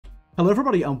Hello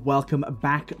everybody and welcome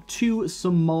back to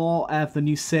some more of the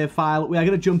new save file. We are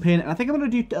going to jump in and I think I'm going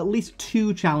to do at least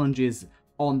 2 challenges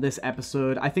on this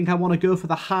episode. I think I want to go for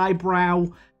the highbrow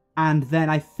and then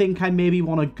I think I maybe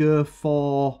want to go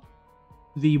for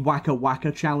the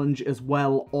WAKA challenge as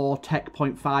well, or Tech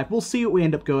Point 5. We'll see what we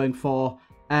end up going for.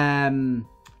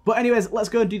 But anyways, let's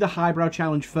go and do the highbrow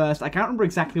challenge first. I can't remember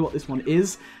exactly what this one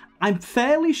is. I'm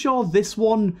fairly sure this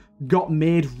one got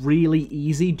made really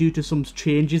easy due to some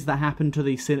changes that happened to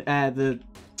the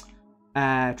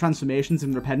transformations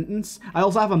in Repentance. I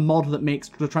also have a mod that makes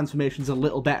the transformations a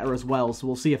little better as well, so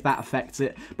we'll see if that affects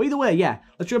it. But either way, yeah,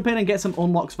 let's jump in and get some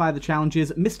unlocks via the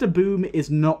challenges. Mr. Boom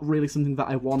is not really something that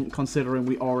I want, considering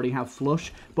we already have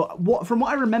Flush. But from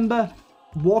what I remember,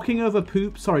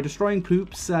 destroying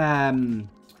poops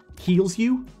heals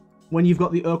you when you've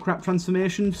got the oh crap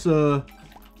transformation, so...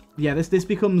 yeah, this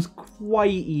becomes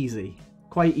quite easy.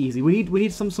 Quite easy. We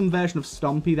need some version of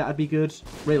Stompy, that'd be good.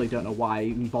 Really don't know why I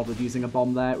even bothered using a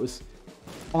bomb there. It was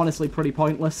honestly pretty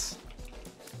pointless.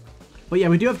 But yeah,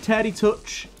 we do have Turdy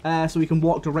Touch, so we can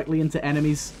walk directly into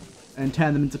enemies and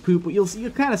turn them into poop. But you'll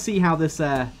kind of see how this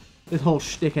whole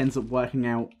shtick ends up working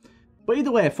out. But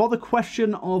either way, for the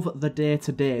question of the day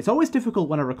today, it's always difficult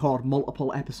when I record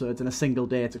multiple episodes in a single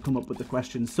day to come up with the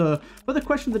questions. So, for the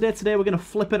question of the day today, we're going to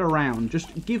flip it around.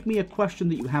 Just give me a question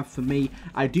that you have for me.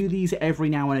 I do these every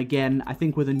now and again. I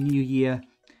think with a new year,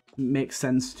 it makes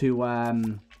sense to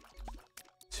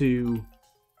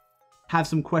have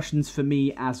some questions for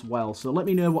me as well. So let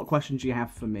me know what questions you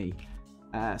have for me.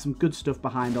 Some good stuff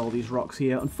behind all these rocks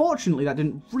here. Unfortunately, that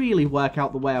didn't really work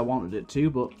out the way I wanted it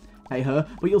to, but... hey-ho.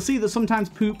 But you'll see that sometimes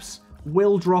poops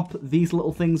will drop these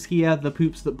little things here, the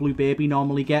poops that Blue Baby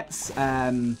normally gets.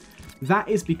 That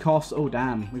is because... oh,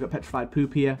 damn. We got Petrified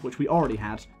Poop here, which we already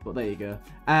had, but there you go.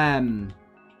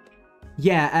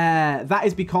 That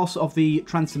is because of the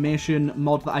transformation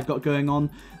mod that I've got going on.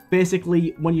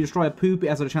 Basically, when you destroy a poop, it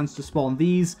has a chance to spawn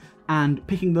these, and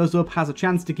picking those up has a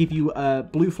chance to give you a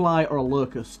blue fly or a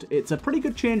locust. It's a pretty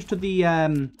good change to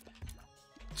the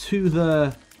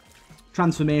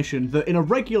transformation that in a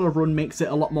regular run makes it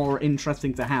a lot more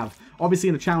interesting to have. Obviously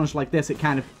in a challenge like this it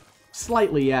kind of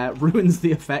slightly ruins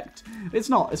the effect. It's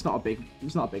not a big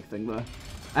thing though.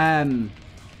 I'm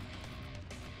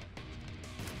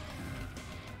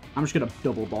just gonna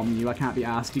double bomb you. I can't be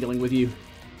arsed dealing with you.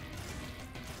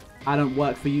 I don't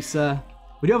work for you, sir.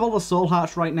 We do have all the soul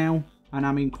hearts right now, and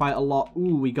I mean quite a lot.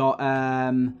 Ooh, we got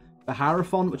the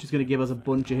Hierophant, which is going to give us a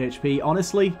bunch of HP.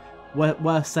 Honestly,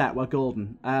 we're set. We're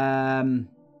golden. 3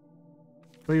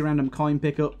 random coin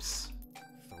pickups.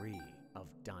 3 of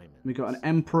diamonds. We got an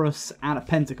Empress and a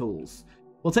Pentacles.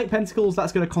 We'll take Pentacles.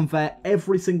 That's going to convert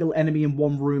every single enemy in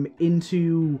one room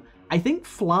into, I think,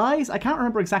 flies. I can't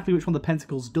remember exactly which one the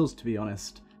Pentacles does, to be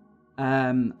honest.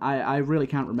 I really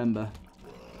can't remember.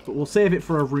 But we'll save it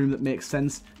for a room that makes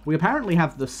sense. We apparently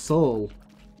have the soul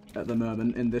at the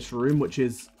moment in this room, which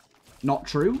is not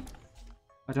true.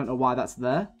 I don't know why that's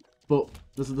there. But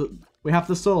we have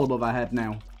the soul above our head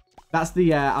now. That's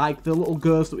the little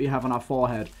ghost that we have on our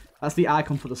forehead. That's the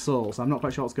icon for the soul, so I'm not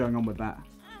quite sure what's going on with that.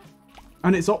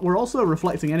 And we're also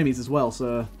reflecting enemies as well,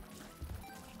 so...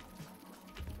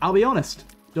 I'll be honest,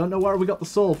 don't know where we got the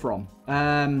soul from.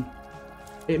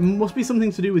 It must be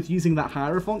something to do with using that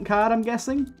Hierophant card, I'm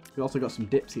guessing. We also got some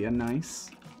dips here,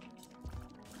 nice.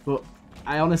 But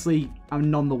I'm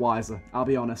none the wiser. I'll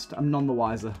be honest, I'm none the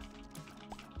wiser.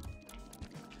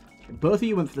 Both of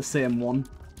you went for the same one.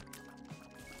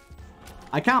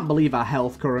 I can't believe our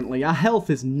health currently. Our health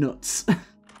is nuts.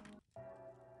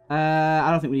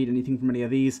 I don't think we need anything from any of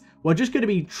these. We're just going to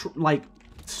be,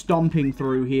 stomping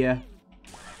through here.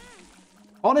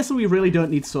 Honestly, we really don't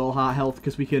need Soul Heart health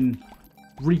because we can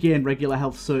regain regular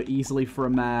health so easily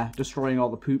from destroying all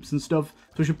the poops and stuff.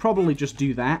 So we should probably just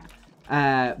do that.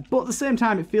 But at the same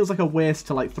time, it feels like a waste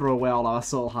to, throw away all our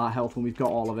Soul Heart health when we've got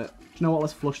all of it. Do you know what?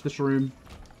 Let's flush this room.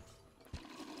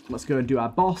 Let's go and do our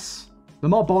boss. The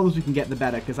more bombs we can get, the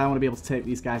better, because I want to be able to take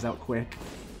these guys out quick.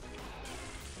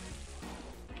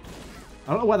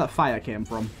 I don't know where that fire came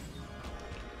from.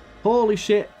 Holy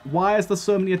shit, why is there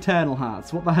so many Eternal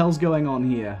Hearts? What the hell's going on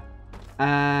here?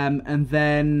 And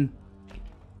then...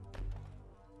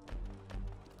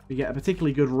 we get a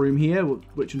particularly good room here,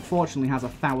 which unfortunately has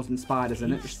 1,000 spiders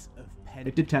in it.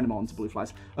 It did turn them all into blue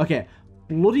flies. Okay,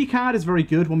 Bloody card is very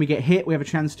good. When we get hit, we have a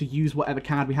chance to use whatever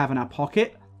card we have in our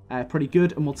pocket. Pretty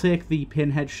good. And we'll take the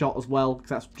pinhead shot as well, because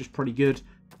that's just pretty good.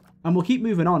 And we'll keep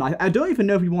moving on. I don't even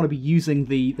know if we want to be using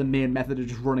the main method of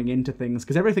just running into things,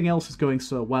 because everything else is going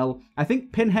so well. I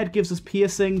think pinhead gives us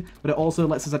piercing, but it also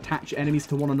lets us attach enemies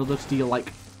to one another to deal,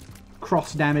 like,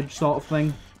 cross damage sort of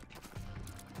thing.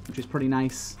 which is pretty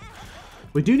nice.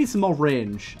 We do need some more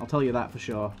range, I'll tell you that for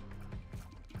sure.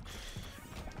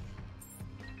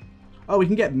 Oh, we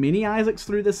can get mini Isaacs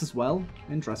through this as well.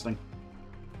 Interesting.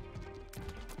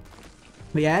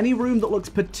 But yeah, any room that looks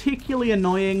particularly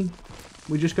annoying,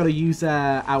 we just got to use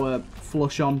our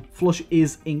flush on. Flush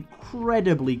is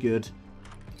incredibly good.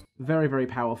 Very, very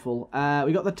powerful.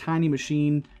 We got the tiny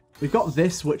machine. We've got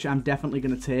this, which I'm definitely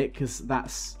going to take, because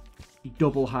that's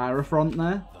double Hierophant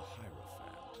there.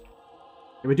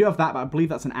 Yeah, we do have that, but I believe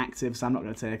that's an active, so I'm not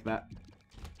going to take that.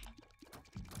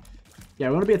 Yeah,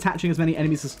 we want to be attaching as many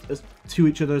enemies to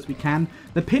each other as we can.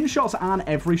 The pin shots aren't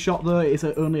every shot, though. It's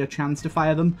only a chance to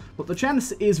fire them. But the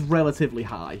chance is relatively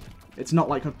high. It's not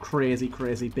like a crazy,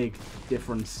 crazy big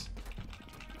difference.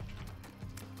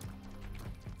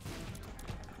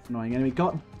 Annoying enemy.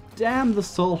 God damn, the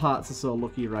soul hearts are so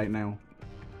lucky right now.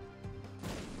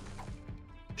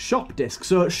 Shop disc.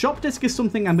 So shop disc is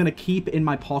something I'm going to keep in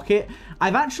my pocket.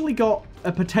 I've actually got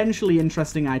a potentially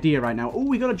interesting idea right now. Oh,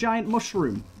 we got a giant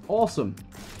mushroom. Awesome.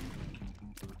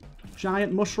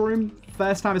 Giant mushroom.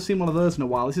 First time I've seen one of those in a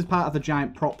while. This is part of the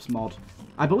giant props mod.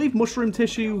 I believe mushroom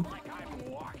tissue...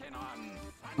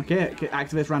 Okay, it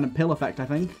activates random pill effect, I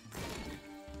think.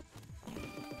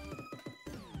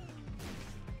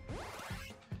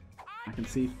 I can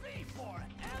see.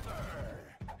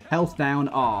 Health down.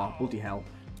 Aw, bloody hell.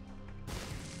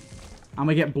 And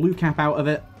we get blue cap out of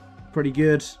it. Pretty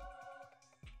good.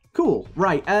 Cool.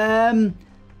 Right.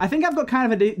 I think I've got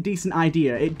kind of a decent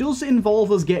idea. It does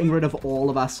involve us getting rid of all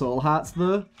of our soul hearts,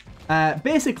 though.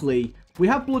 Basically, we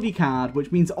have bloody card,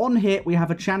 which means on hit, we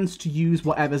have a chance to use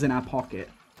whatever's in our pocket.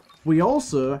 We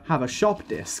also have a shop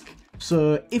disc.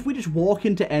 So if we just walk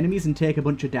into enemies and take a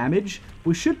bunch of damage,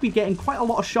 we should be getting quite a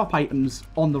lot of shop items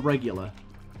on the regular,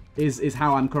 is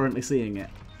how I'm currently seeing it.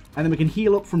 And then we can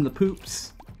heal up from the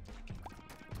poops.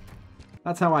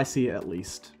 That's how I see it, at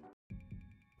least.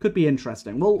 Could be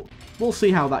interesting. We'll see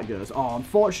how that goes. Oh,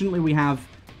 unfortunately, we have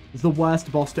the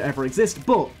worst boss to ever exist,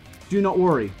 but do not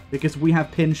worry, because we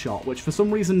have Pin Shot, which for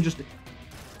some reason just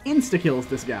insta-kills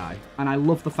this guy, and I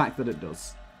love the fact that it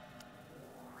does.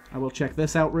 I will check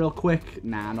this out real quick.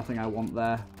 Nah, nothing I want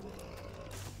there.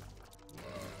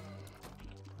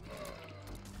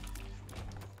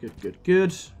 Good, good,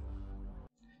 good.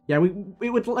 Yeah, it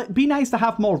would be nice to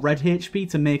have more red HP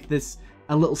to make this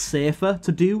a little safer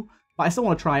to do, but I still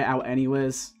want to try it out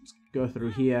anyways. Let's go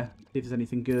through here, see if there's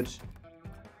anything good.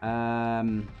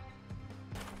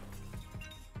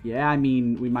 Yeah, I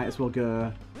mean, we might as well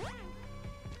go...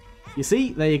 You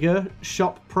see? There you go.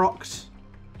 Shop procs.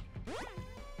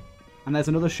 And there's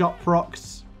another shop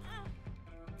procs.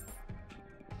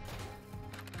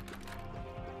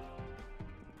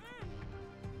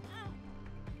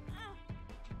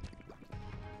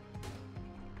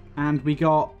 And we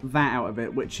got that out of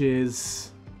it, which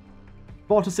is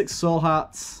 4 to 6 soul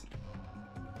hearts.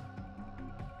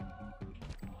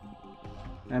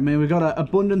 I mean, we've got an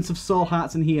abundance of soul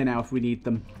hearts in here now if we need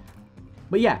them.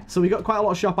 But yeah, so we got quite a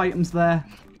lot of shop items there.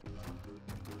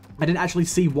 I didn't actually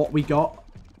see what we got,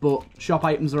 but shop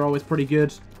items are always pretty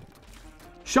good.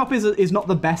 Shop is not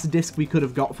the best disc we could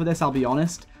have got for this, I'll be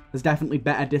honest. There's definitely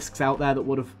better discs out there that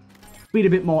would have been a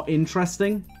bit more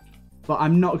interesting. But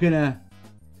I'm not going to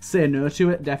say no to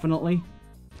it, definitely.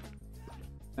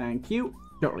 Thank you.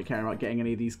 Don't really care about getting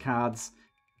any of these cards.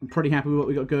 I'm pretty happy with what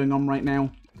we got going on right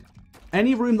now.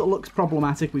 Any room that looks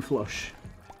problematic, we flush.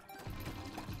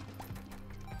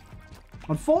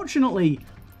 Unfortunately,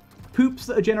 poops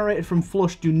that are generated from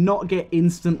flush do not get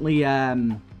instantly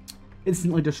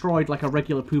destroyed like a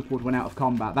regular poop would when out of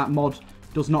combat. That mod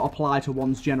does not apply to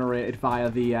ones generated via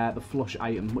the flush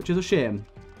item, which is a shame.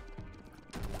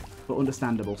 But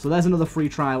understandable. So there's another free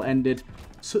trial ended.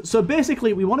 So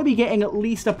basically, we want to be getting at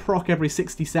least a proc every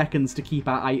 60 seconds to keep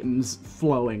our items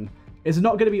flowing. It's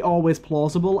not going to be always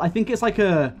plausible. I think it's like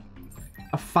a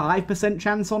 5%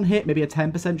 chance on hit, maybe a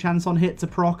 10% chance on hit to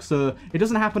proc, so it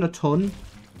doesn't happen a ton.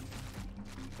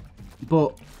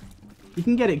 But you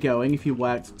can get it going if you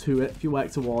work to it, if you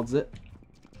work towards it.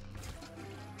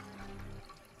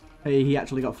 Hey, he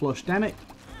actually got flushed. Damn it.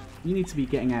 You need to be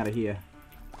getting out of here.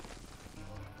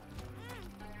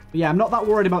 But yeah, I'm not that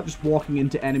worried about just walking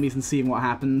into enemies and seeing what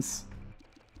happens.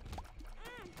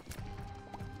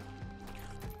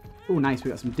 Oh, nice. We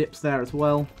got some dips there as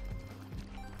well.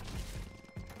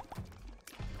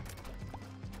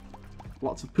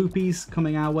 Lots of poopies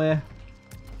coming our way.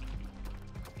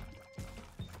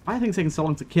 Why are things taking so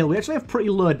long to kill? We actually have pretty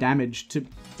low damage to,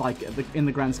 like, in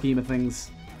the grand scheme of things.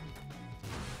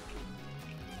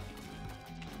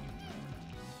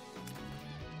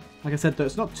 Like I said, though,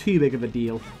 it's not too big of a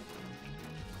deal.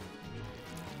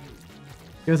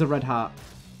 Here's a red heart.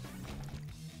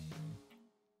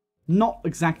 Not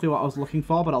exactly what I was looking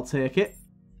for, but I'll take it.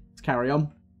 Let's carry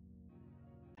on.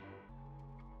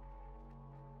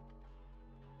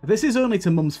 This is only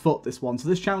to Mum's foot, this one, so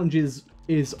this challenge is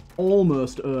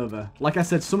almost over. Like I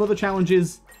said, some of the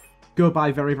challenges go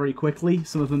by very, very quickly.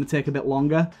 Some of them take a bit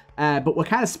longer. But we're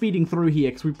kind of speeding through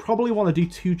here because we probably want to do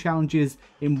 2 challenges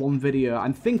in one video.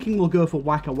 I'm thinking we'll go for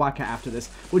WAKA after this,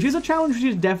 which is a challenge which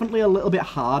is definitely a little bit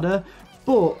harder,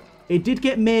 but it did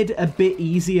get made a bit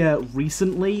easier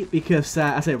recently because,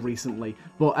 I say recently,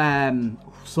 but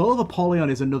Soul of Apollyon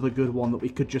is another good one that we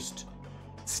could just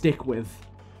stick with.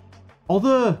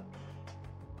 Although,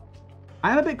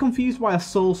 I'm a bit confused why a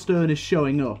Soul Stone is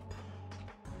showing up.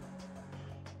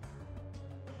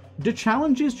 Do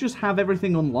challenges just have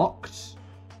everything unlocked?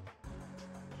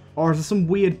 Or is there some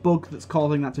weird bug that's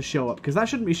causing that to show up? Because that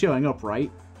shouldn't be showing up,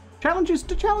 right?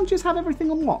 Do challenges have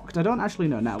everything unlocked? I don't actually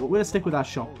know now, but we're going to stick with our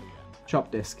shop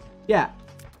disc. Yeah.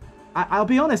 I'll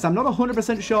be honest, I'm not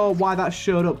 100% sure why that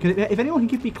showed up. If anyone can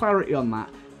give me clarity on that,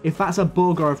 if that's a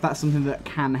bug or if that's something that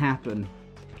can happen.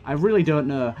 I really don't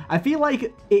know. I feel like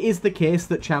it is the case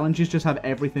that challenges just have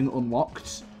everything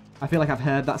unlocked. I feel like I've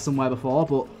heard that somewhere before,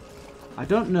 but I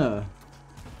don't know.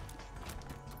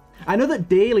 I know that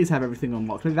dailies have everything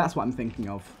unlocked. Maybe that's what I'm thinking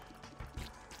of.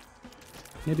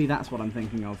 Maybe that's what I'm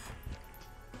thinking of.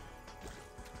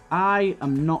 I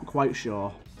am not quite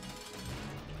sure.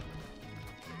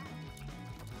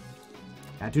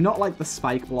 I do not like the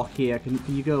spike block here. Can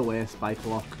you go away, spike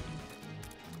block?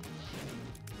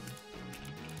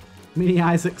 Mini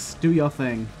Isaacs, do your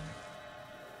thing.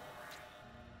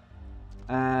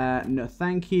 No,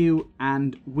 thank you.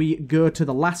 And we go to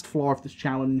the last floor of this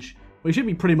challenge. We should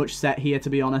be pretty much set here, to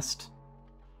be honest.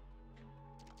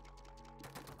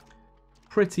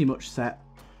 Pretty much set.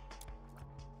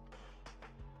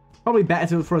 Probably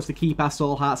better for us to keep our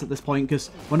soul hearts at this point, because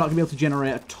we're not going to be able to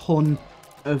generate a ton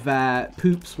of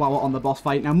poops while we're on the boss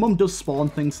fight. Now, Mum does spawn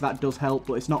things, so that does help,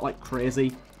 but it's not, like,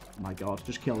 crazy. Oh my god,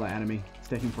 just kill that enemy. It's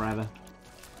taking forever.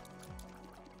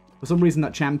 For some reason,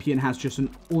 that champion has just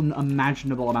an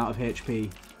unimaginable amount of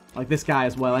HP. Like this guy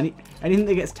as well. Anything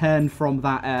that gets turned from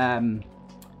that,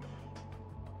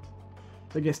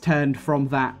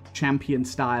 champion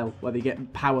style, where they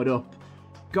get powered up.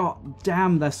 God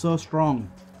damn, they're so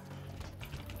strong.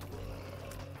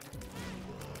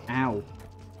 Ow.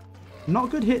 Not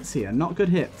good hits here, not good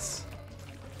hits.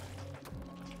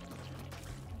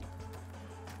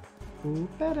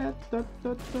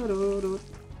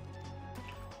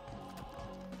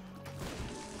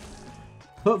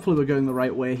 Hopefully we're going the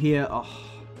right way here. Oh,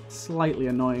 slightly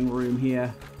annoying room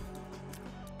here.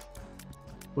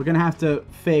 We're going to have to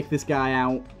fake this guy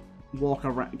out, walk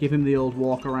around, give him the old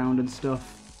walk around and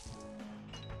stuff.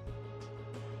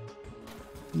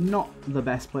 Not the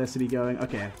best place to be going.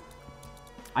 Okay.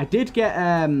 I did get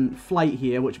flight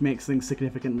here, which makes things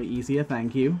significantly easier.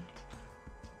 Thank you.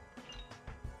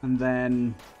 And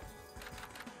then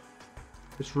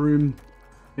this room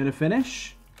gonna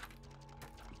finish.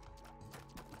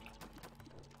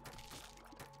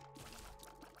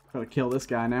 Gotta kill this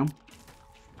guy now.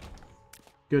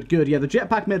 Good, good. Yeah, the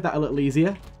jetpack made that a little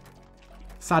easier.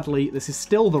 Sadly, this is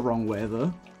still the wrong way,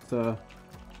 though. So,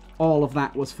 all of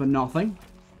that was for nothing.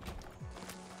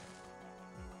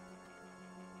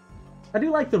 I do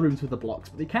like the rooms with the blocks,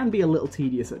 but they can be a little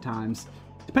tedious at times.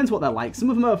 Depends what they're like. Some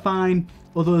of them are fine.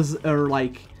 Others are,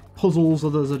 like, puzzles.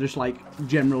 Others are just, like,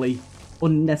 generally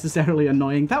unnecessarily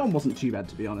annoying. That one wasn't too bad,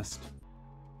 to be honest.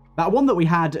 That one that we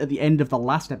had at the end of the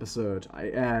last episode,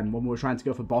 when we were trying to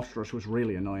go for boss rush, was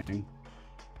really annoying.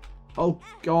 Oh,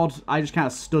 God. I just kind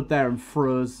of stood there and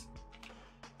froze.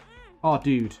 Oh,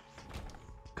 dude.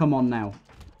 Come on now.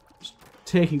 Just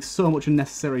taking so much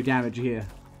unnecessary damage here.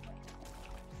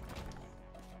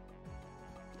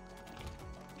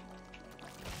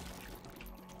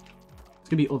 There's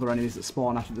going to be other enemies that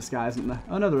spawn after this guy, isn't there?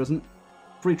 Oh, no, there isn't.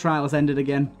 Free trial has ended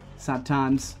again. Sad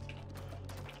times.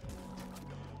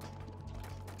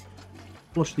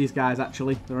 Flush these guys,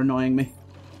 actually. They're annoying me.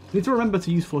 I need to remember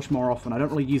to use flush more often. I don't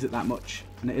really use it that much,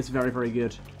 and it is very, very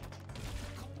good.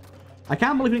 I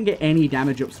can't believe we didn't get any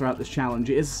damage ups throughout this challenge.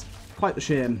 It is quite the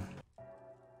shame.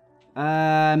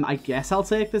 I guess I'll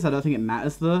take this. I don't think it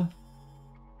matters, though.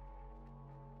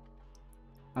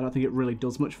 I don't think it really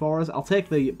does much for us. I'll take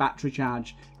the battery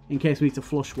charge in case we need to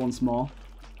flush once more.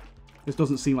 This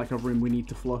doesn't seem like a room we need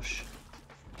to flush.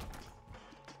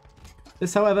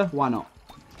 This, however, why not?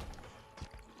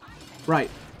 Right.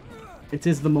 It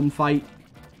is the mum fight.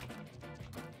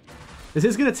 This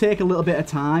is going to take a little bit of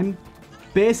time.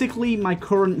 Basically, my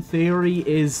current theory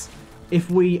is if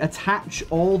we attach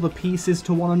all the pieces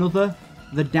to one another,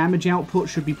 the damage output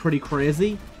should be pretty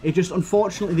crazy. It just,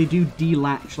 unfortunately, they do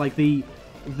delatch. Like, the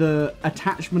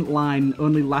attachment line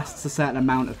only lasts a certain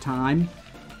amount of time.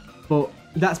 But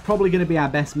that's probably going to be our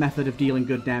best method of dealing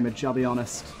good damage, I'll be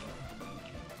honest.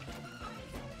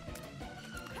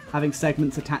 Having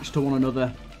segments attached to one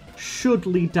another should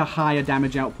lead to higher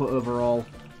damage output overall.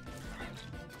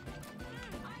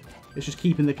 It's just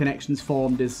keeping the connections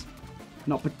formed is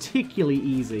not particularly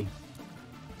easy.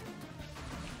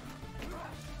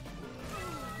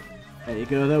 There you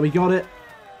go, there we got it.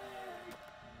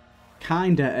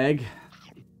 Kinda egg.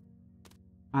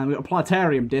 And we got a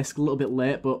planetarium disc, a little bit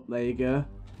late, but there you go.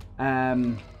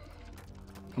 And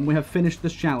we have finished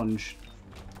this challenge.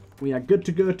 We are good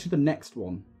to go to the next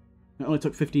one. It only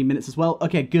took 15 minutes as well.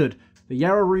 Okay, good. The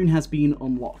Yarrow rune has been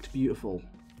unlocked. Beautiful.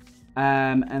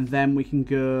 And then we can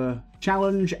go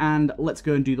challenge, and let's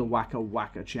go and do the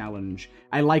WAKA challenge.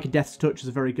 I like Death's Touch as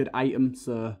a very good item,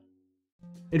 so...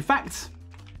 In fact,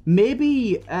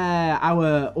 maybe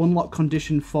our unlock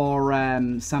condition for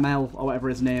Samel, or whatever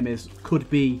his name is, could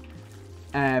be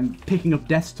picking up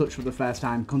Death's Touch for the first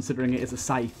time, considering it is a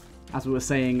scythe, as we were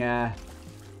saying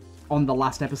on the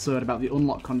last episode about the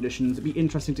unlock conditions. It'd be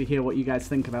interesting to hear what you guys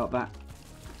think about that.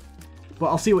 But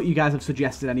I'll see what you guys have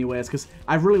suggested anyways, because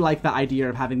I really like that idea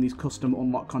of having these custom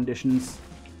unlock conditions.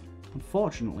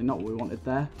 Unfortunately, not what we wanted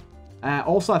there.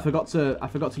 Also, I forgot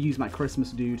to use my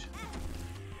Christmas dude.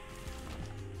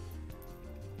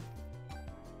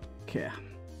 Okay.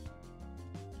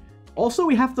 Also,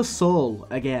 we have the soul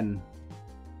again.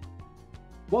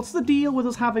 What's the deal with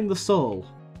us having the soul?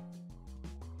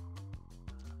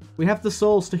 We have the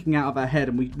soul sticking out of our head,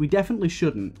 and we definitely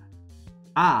shouldn't.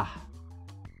 Ah.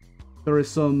 There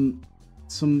is some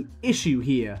issue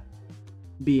here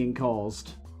being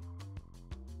caused.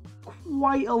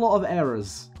 Quite a lot of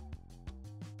errors.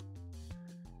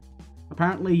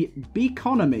 Apparently,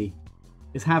 Beconomy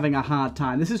is having a hard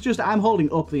time. This is just, I'm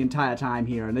holding up the entire time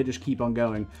here, and they just keep on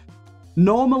going.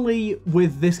 Normally,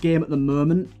 with this game at the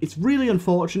moment, it's really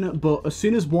unfortunate, but as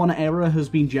soon as one error has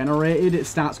been generated, it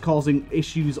starts causing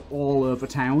issues all over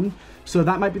town. So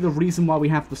that might be the reason why we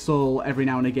have the soul every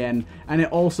now and again, and it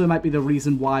also might be the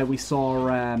reason why we saw,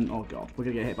 oh god, we're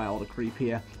gonna get hit by all the creep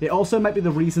here. It also might be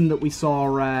the reason that we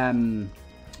saw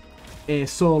a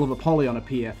Soul of Apollyon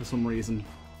appear for some reason.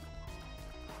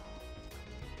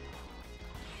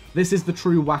 This is the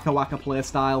true WAKA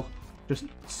playstyle. Just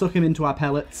suck him into our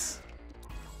pellets.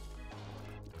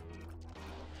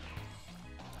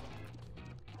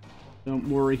 Don't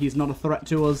worry, he's not a threat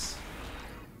to us.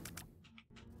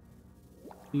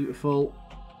 Beautiful.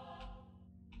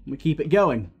 We keep it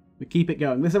going. We keep it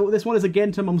going. This one is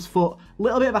again to Mum's Foot. A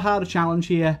little bit of a harder challenge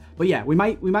here. But yeah, we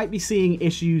might be seeing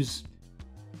issues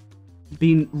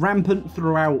being rampant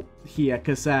throughout here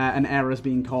because an error is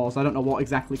being caused. I don't know what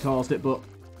exactly caused it, but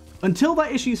until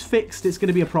that issue's fixed, it's going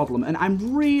to be a problem. And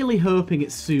I'm really hoping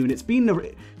it's soon. It's been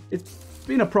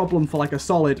a problem for like a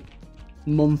solid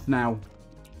month now.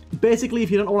 Basically, if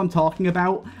you don't know what I'm talking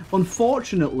about,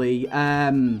 unfortunately,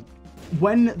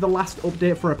 when the last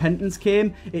update for Repentance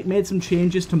came, it made some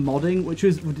changes to modding, which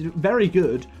was very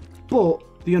good, but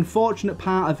the unfortunate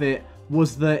part of it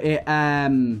was that it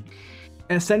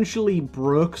essentially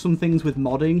broke some things with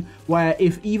modding, where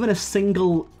if even a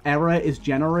single error is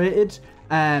generated,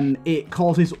 it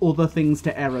causes other things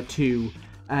to error too,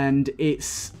 and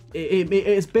it's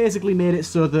basically made it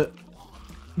so that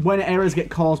when errors get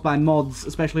caused by mods,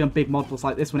 especially on big mods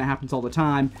like this when it happens all the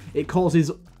time, it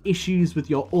causes issues with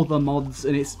your other mods,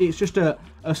 and it's just a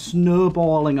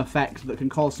snowballing effect that can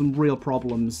cause some real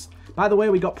problems. By the way,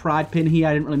 we got Pride Pin here.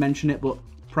 I didn't really mention it, but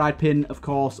Pride Pin, of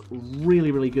course,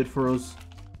 really, really good for us.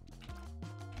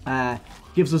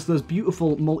 Gives us those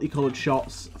beautiful multicolored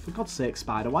shots. For God's sake,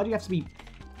 Spider, why do you have to be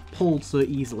pulled so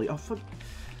easily? Oh,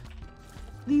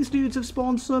 these dudes have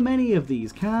spawned so many of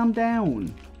these. Calm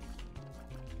down.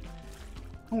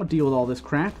 I don't want to deal with all this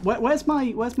crap. Where's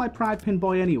my Pride Pin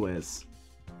boy anyways?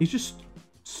 He's just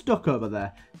stuck over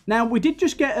there. Now, we did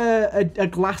just get a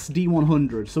glass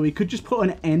D100, so we could just put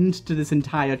an end to this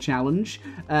entire challenge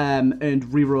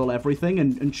and re-roll everything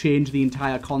and change the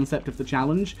entire concept of the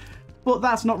challenge. But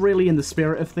that's not really in the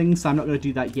spirit of things, so I'm not going to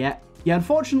do that yet. Yeah,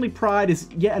 unfortunately, Pride is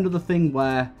yet another thing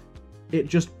where it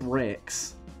just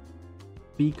breaks.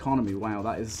 Beconomy, wow,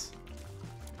 there's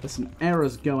some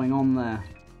errors going on there.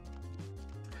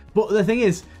 But the thing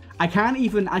is, I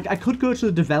could go to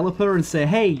the developer and say,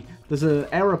 hey, there's an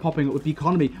error popping up with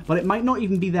Beconomy, but it might not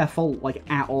even be their fault, like,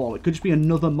 at all. It could just be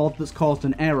another mod that's caused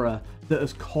an error that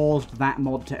has caused that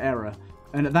mod to error.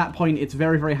 And at that point, it's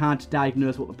very, very hard to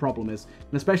diagnose what the problem is.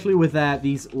 And especially with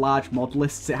these large mod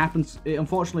lists, it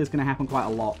unfortunately is going to happen quite a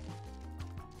lot.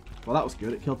 Well, that was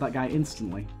good. It killed that guy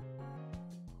instantly.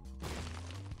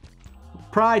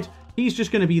 Pride, he's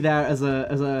just going to be there as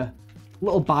a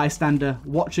little bystander,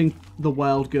 watching the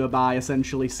world go by,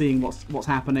 essentially, seeing what's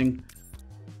happening.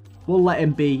 We'll let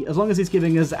him be. As long as he's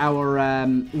giving us our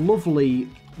lovely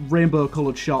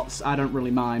rainbow-coloured shots, I don't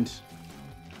really mind.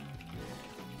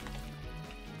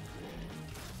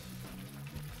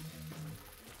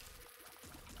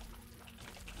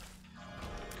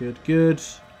 Good, good.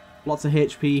 Lots of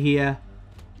HP here.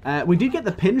 We did get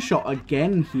the pin shot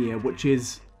again here, which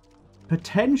is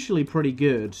potentially pretty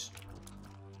good.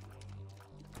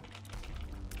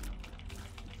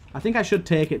 I think I should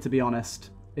take it, to be honest.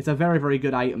 It's a very, very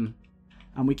good item.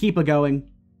 And we keep her going.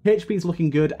 HP's looking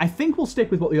good. I think we'll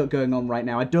stick with what we got going on right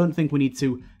now. I don't think we need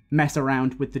to mess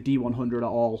around with the D100 at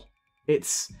all.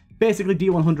 It's basically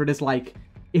D100 is like,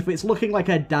 if it's looking like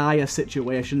a dire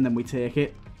situation, then we take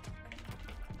it.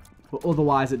 But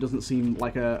otherwise, it doesn't seem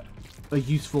like a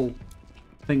useful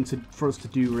thing for us to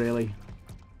do, really.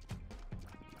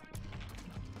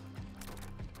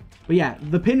 But yeah,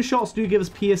 the pin shots do give us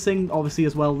piercing, obviously,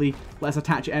 as well. The let's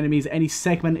attach enemies. Any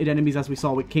segmented enemies, as we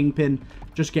saw with Kingpin,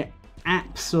 just get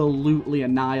absolutely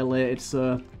annihilated.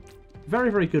 So, very,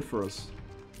 very good for us.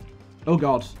 Oh,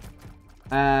 God.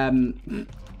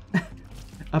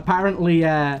 Apparently,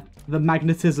 the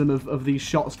magnetism of these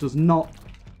shots does not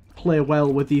play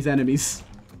well with these enemies.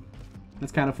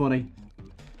 That's kind of funny.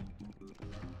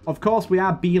 Of course, we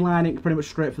are beelining pretty much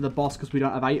straight for the boss because we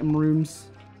don't have item rooms.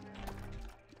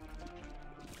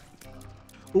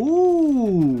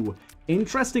 Ooh!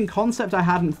 Interesting concept I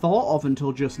hadn't thought of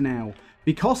until just now.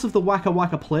 Because of the WAKA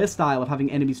WAKA playstyle of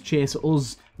having enemies chase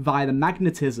us via the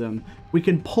magnetism, we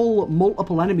can pull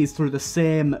multiple enemies through the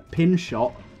same pin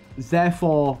shot,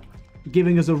 therefore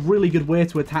giving us a really good way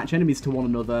to attach enemies to one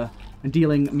another and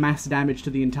dealing mass damage to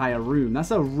the entire room.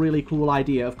 That's a really cool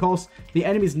idea. Of course, the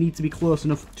enemies need to be close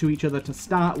enough to each other to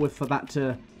start with for that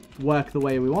to work the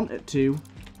way we want it to.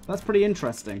 That's pretty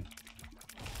interesting.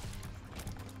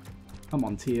 Come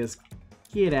on, Tears.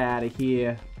 Get out of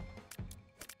here.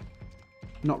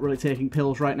 Not really taking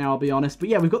pills right now, I'll be honest. But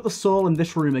yeah, we've got the soul in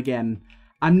this room again.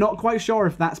 I'm not quite sure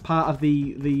if that's part of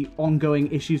the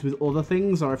ongoing issues with other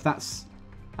things, or if that's...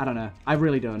 I don't know. I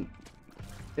really don't.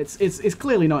 It's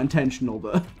clearly not intentional,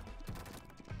 but...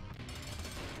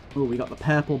 Oh, we got the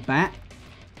purple bat.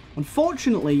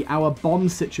 Unfortunately, our bomb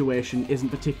situation isn't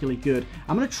particularly good.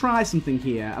 I'm going to try something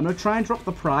here. I'm going to try and drop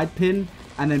the pride pin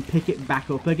and then pick it back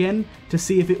up again to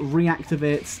see if it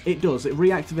reactivates. It does. It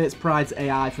reactivates Pride's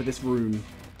AI for this room.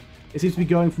 It seems to be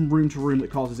going from room to room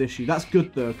that causes issue. That's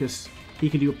good, though, because he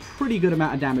can do a pretty good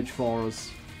amount of damage for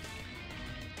us.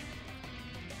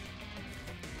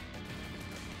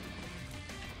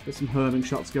 There's some homing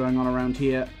shots going on around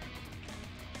here.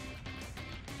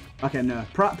 Okay, no.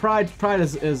 Pride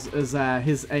is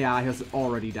his AI has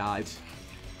already died.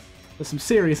 There's some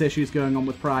serious issues going on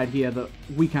with Pride here that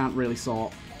we can't really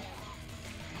sort.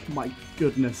 My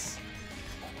goodness.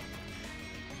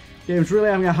 Game's really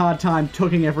having a hard time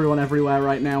tugging everyone everywhere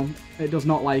right now. It does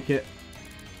not like it.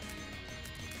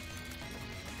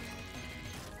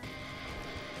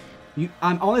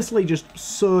 I'm honestly just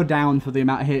so down for the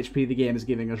amount of HP the game is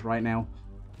giving us right now.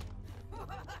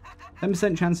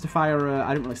 10% chance to fire a...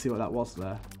 I didn't really see what that was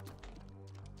there.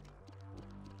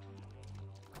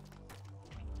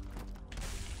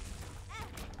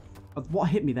 What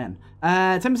hit me then?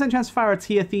 10% chance to fire a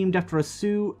tier themed after a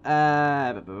suit.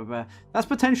 That's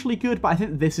potentially good, but I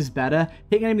think this is better.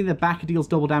 Hitting an enemy in the back deals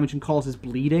double damage and causes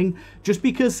bleeding. Just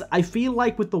because I feel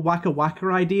like with the WAKA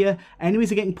WAKA idea,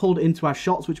 enemies are getting pulled into our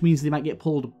shots, which means they might get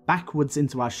pulled backwards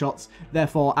into our shots,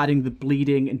 therefore adding the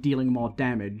bleeding and dealing more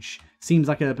damage. Seems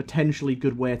like a potentially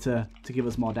good way to give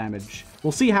us more damage.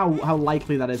 We'll see how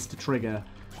likely that is to trigger.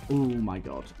 Oh my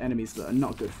god. Enemies that are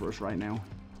not good for us right now.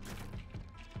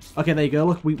 Okay, there you go.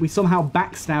 Look, we somehow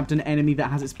backstabbed an enemy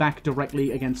that has its back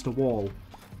directly against a wall.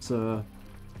 So...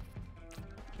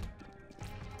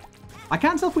 I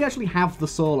can't tell if we actually have the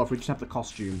soul or if we just have the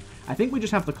costume. I think we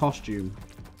just have the costume.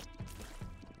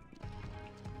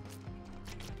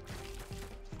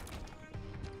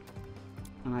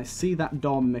 And I see that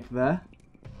Dormic there.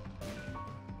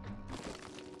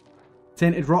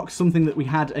 Tainted Rock, something that we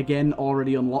had, again,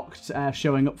 already unlocked,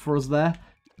 showing up for us there.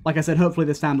 Like I said, hopefully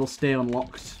this stand will stay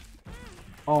unlocked.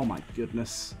 Oh my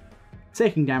goodness.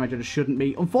 Taking damage I just shouldn't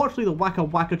be. Unfortunately, the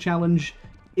WAKA WAKA challenge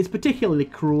is particularly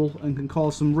cruel and can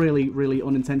cause some really, really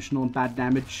unintentional and bad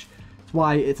damage. That's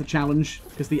why it's a challenge,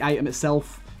 because the item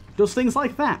itself does things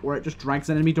like that, where it just drags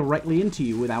an enemy directly into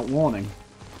you without warning.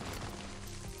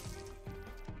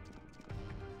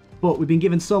 But we've been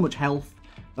given so much health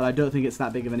that I don't think it's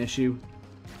that big of an issue.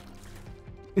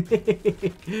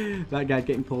 That guy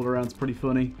getting pulled around is pretty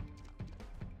funny.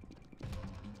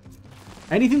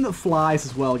 Anything that flies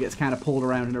as well gets kind of pulled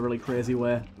around in a really crazy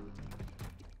way.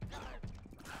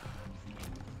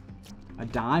 A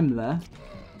dime there.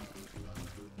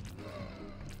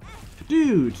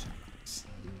 Dude!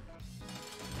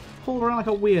 Pulled around like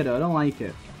a weirdo. I don't like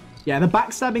it. Yeah, the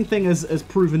backstabbing thing has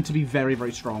proven to be very,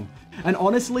 very strong. And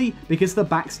honestly, because the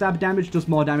backstab damage does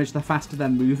more damage the faster they're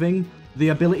moving, the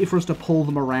ability for us to pull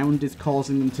them around is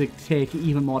causing them to take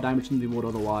even more damage than they would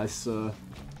otherwise. So,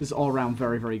 this is all around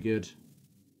very, very good.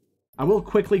 I will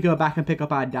quickly go back and pick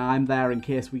up our dime there in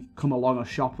case we come along a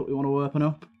shop that we want to open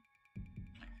up.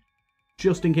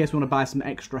 Just in case we want to buy some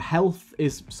extra health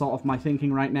is sort of my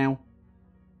thinking right now.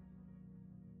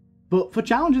 But for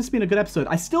challenges, it's been a good episode.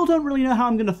 I still don't really know how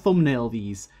I'm going to thumbnail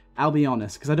these, I'll be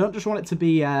honest, because I don't just want it to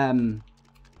be I don't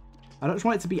just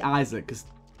want it to be Isaac, because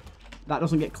that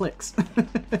doesn't get clicks.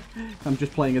 I'm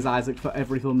just playing as Isaac for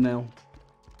every thumbnail.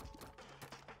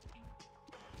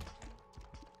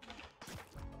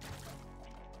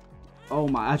 Oh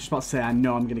my, I was just about to say, I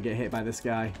know I'm going to get hit by this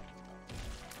guy.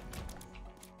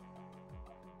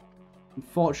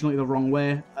 Unfortunately, the wrong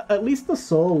way. At least the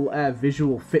soul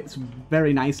visual fits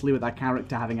very nicely with our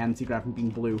character having anti-grav and being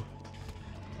blue.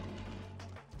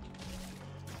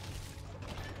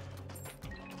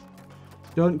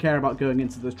 Don't care about going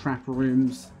into the trap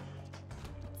rooms.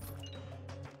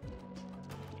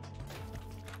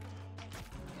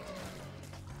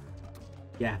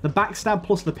 Yeah, the backstab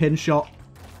plus the pin shot.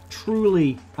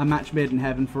 Truly a match made in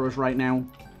heaven for us right now.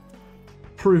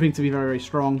 Proving to be very, very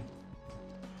strong.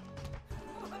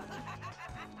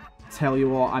 Tell you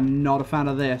what, I'm not a fan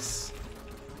of this.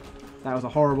 That was a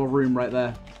horrible room right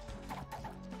there.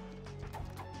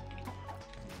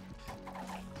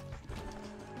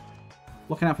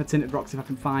 Looking out for tinted rocks if I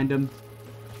can find them.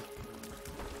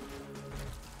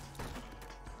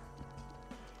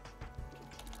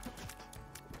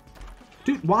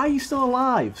 Dude, why are you still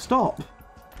alive? Stop.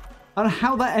 I don't know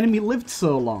how that enemy lived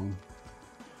so long.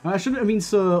 I shouldn't have been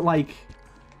so, like,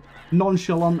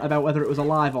 nonchalant about whether it was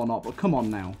alive or not, but come on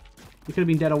now. You could have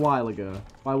been dead a while ago.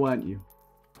 Why weren't you?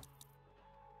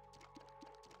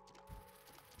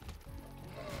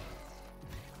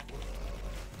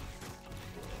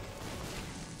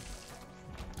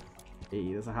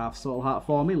 Hey, there's a half soul heart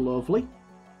for me. Lovely.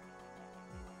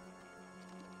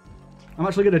 I'm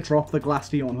actually going to drop the glass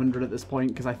T100 at this point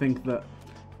because I think that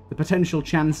the potential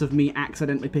chance of me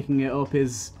accidentally picking it up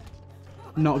is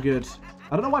not good.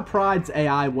 I don't know why Pride's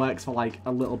AI works for like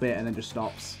a little bit and then just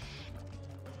stops.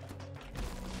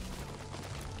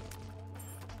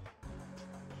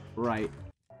 Right.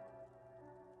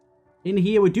 In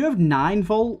here, we do have 9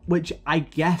 volt, which I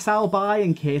guess I'll buy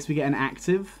in case we get an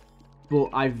active, but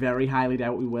I very highly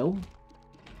doubt we will.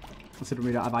 Considering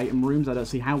we don't have item rooms, I don't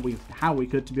see how we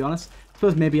could, to be honest. I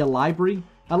suppose maybe a library.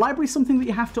 A library is something that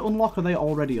you have to unlock, or are they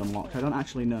already unlocked? I don't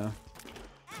actually know.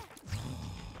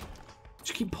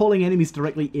 Just keep pulling enemies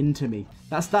directly into me.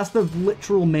 That's the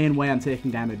literal main way I'm taking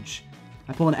damage.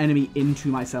 I pull an enemy into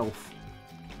myself.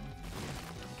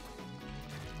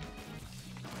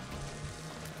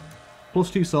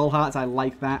 +2 soul hearts, I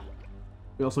like that.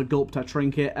 We also gulped our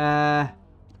trinket.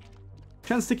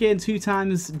 Chance to gain 2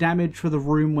 times damage for the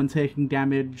room when taking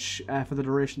damage for the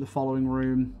duration of the following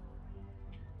room.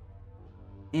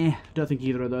 Don't think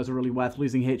either of those are really worth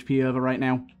losing HP over right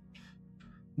now.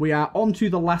 We are onto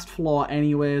the last floor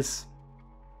anyways.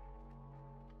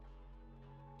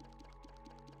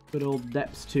 Good old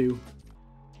depths 2.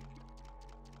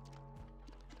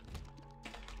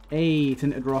 Hey,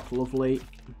 tinted rock, lovely.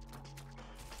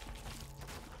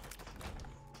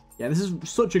 Yeah, this is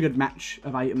such a good match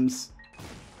of items.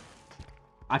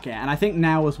 Okay, and I think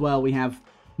now as well we have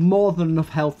more than enough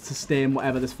health to sustain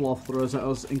whatever this floor throws at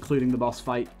us, including the boss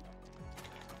fight.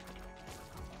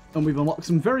 And we've unlocked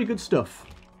some very good stuff.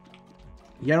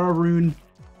 Yarrow Rune,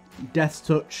 Death's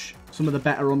Touch, some of the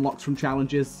better unlocks from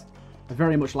challenges. I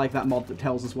very much like that mod that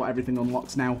tells us what everything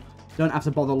unlocks now. Don't have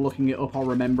to bother looking it up or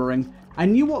remembering. I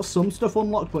knew what some stuff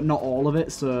unlocked, but not all of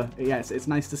it, so yeah, it's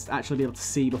nice to actually be able to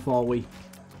see before we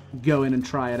go in and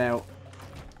try it out.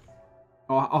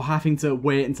 Or having to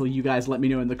wait until you guys let me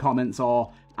know in the comments,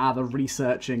 or either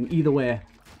researching. Either way,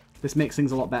 this makes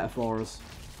things a lot better for us.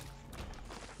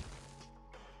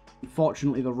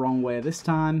 Unfortunately, the wrong way this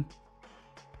time.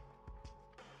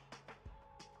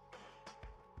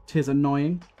 Tis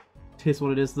annoying. Tis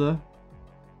what it is, though.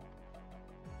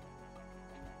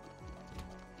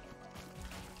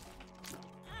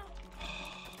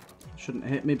 Shouldn't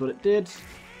have hit me, but it did.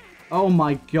 Oh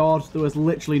my god, there was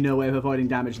literally no way of avoiding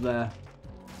damage there.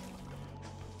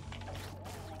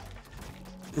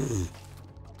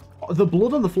 The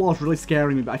blood on the floor is really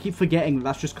scaring me, but I keep forgetting that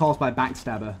that's just caused by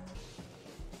Backstabber.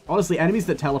 Honestly, enemies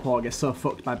that teleport get so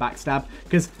fucked by Backstab,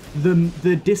 because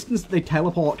the distance they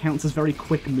teleport counts as very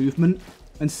quick movement,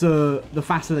 and so the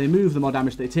faster they move, the more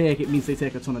damage they take. It means they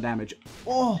take a ton of damage.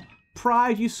 Oh,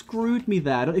 Pride, you screwed me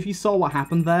there. I don't know if you saw what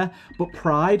happened there, but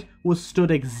Pride was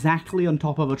stood exactly on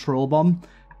top of a troll bomb,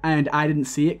 and I didn't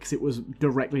see it because it was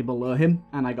directly below him,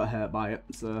 and I got hurt by it.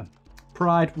 So,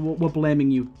 Pride, we're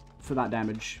blaming you for that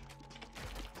damage.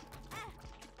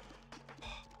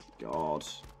 God.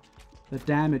 The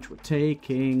damage we're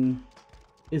taking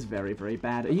is very, very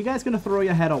bad. Are you guys going to throw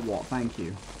your head or what? Thank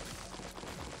you.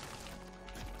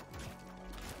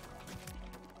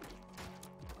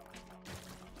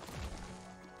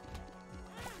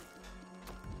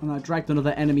 And I dragged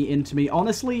another enemy into me.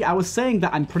 Honestly, I was saying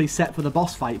that I'm pretty set for the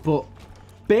boss fight, but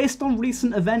based on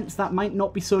recent events, that might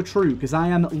not be so true, because I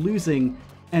am losing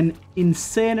an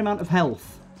insane amount of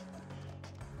health.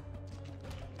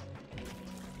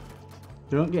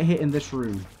 Don't get hit in this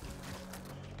room.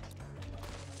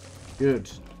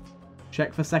 Good.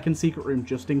 Check for second secret room,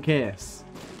 just in case.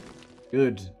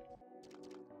 Good.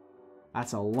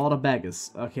 That's a lot of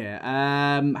beggars. Okay,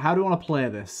 how do I want to play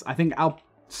this? I think I'll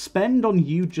spend on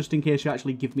you just in case you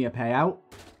actually give me a payout.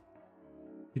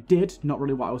 You did. Not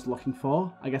really what I was looking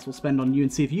for. I guess we'll spend on you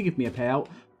and see if you give me a payout.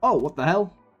 Oh, what the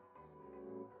hell?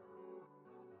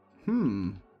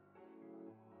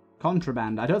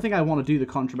 Contraband. I don't think I want to do the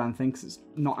contraband thing because it's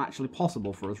not actually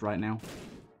possible for us right now.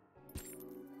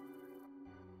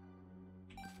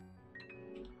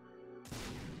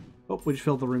 Oh, we just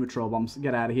filled the room with troll bombs.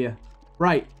 Get out of here.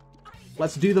 Right.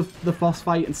 Let's do the boss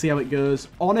fight and see how it goes.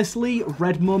 Honestly,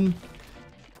 Red Mum,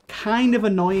 kind of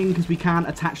annoying because we can't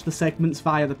attach the segments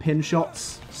via the pin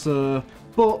shots. So,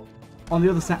 but on the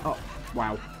other side... Oh,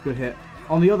 wow. Good hit.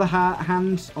 On the other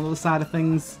hand, on the other side of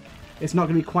things, it's not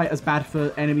going to be quite as bad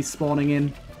for enemies spawning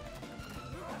in.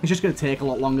 It's just going to take a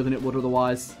lot longer than it would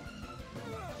otherwise.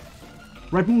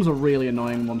 Red Mum's a really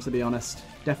annoying one, to be honest.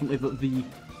 Definitely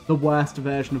the worst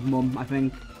version of Mum, I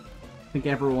think. I think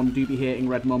everyone do be hating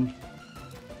Red Mum.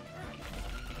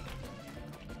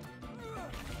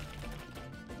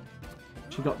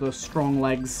 She got those strong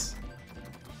legs.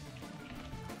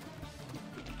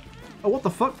 Oh, what the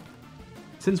fuck?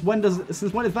 Since when is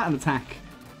that an attack?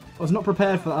 I was not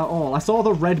prepared for that at all. I saw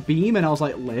the red beam and I was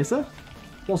like, laser?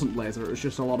 It wasn't laser, it was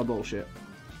just a lot of bullshit.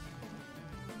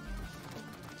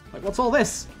 Like, what's all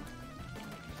this?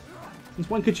 Since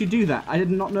when could you do that? I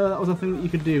did not know that was a thing that you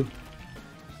could do.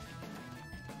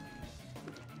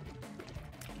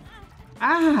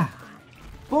 Ah!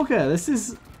 Okay, this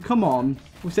is... Come on.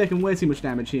 We've taken way too much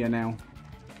damage here now.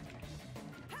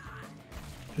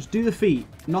 Just do the feet.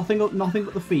 Nothing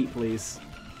but the feet, please.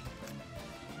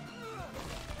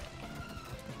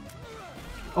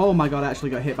 Oh my god, I actually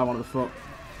got hit by one of the foot.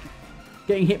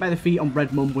 Getting hit by the feet on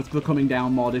Red Mum with the coming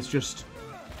down mod is just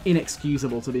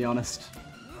inexcusable, to be honest.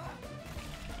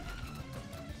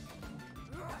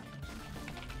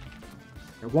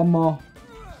 Okay, one more.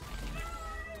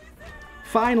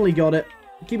 Finally got it.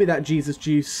 Give me that Jesus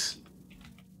juice.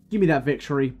 Give me that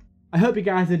victory. I hope you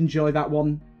guys did enjoy that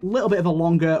one. A little bit of a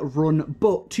longer run,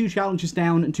 but 2 challenges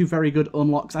down and 2 very good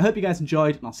unlocks. I hope you guys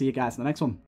enjoyed, and I'll see you guys in the next one.